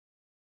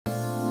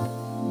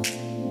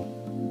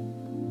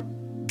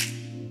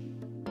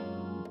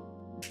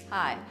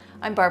Hi,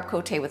 I'm Barb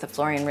Cote with the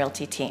Florian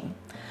Realty team.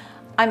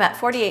 I'm at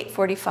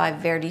 4845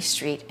 Verdi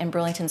Street in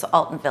Burlington's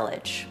Alton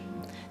Village.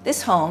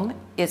 This home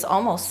is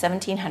almost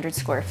 1,700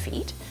 square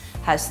feet,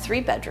 has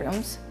 3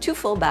 bedrooms, 2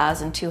 full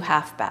baths and 2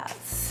 half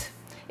baths.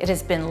 It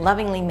has been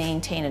lovingly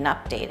maintained and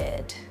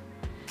updated.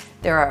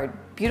 There are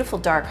beautiful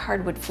dark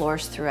hardwood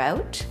floors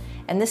throughout,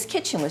 and this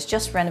kitchen was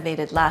just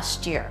renovated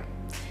last year,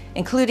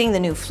 including the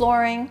new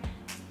flooring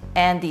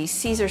and the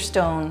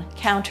caesarstone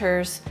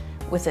counters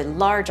with a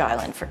large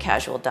island for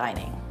casual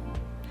dining.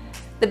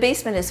 The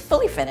basement is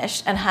fully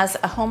finished and has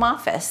a home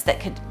office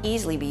that could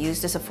easily be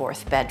used as a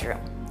 4th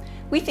bedroom.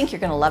 We think you're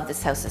going to love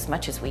this house as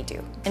much as we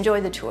do.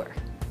 Enjoy the tour.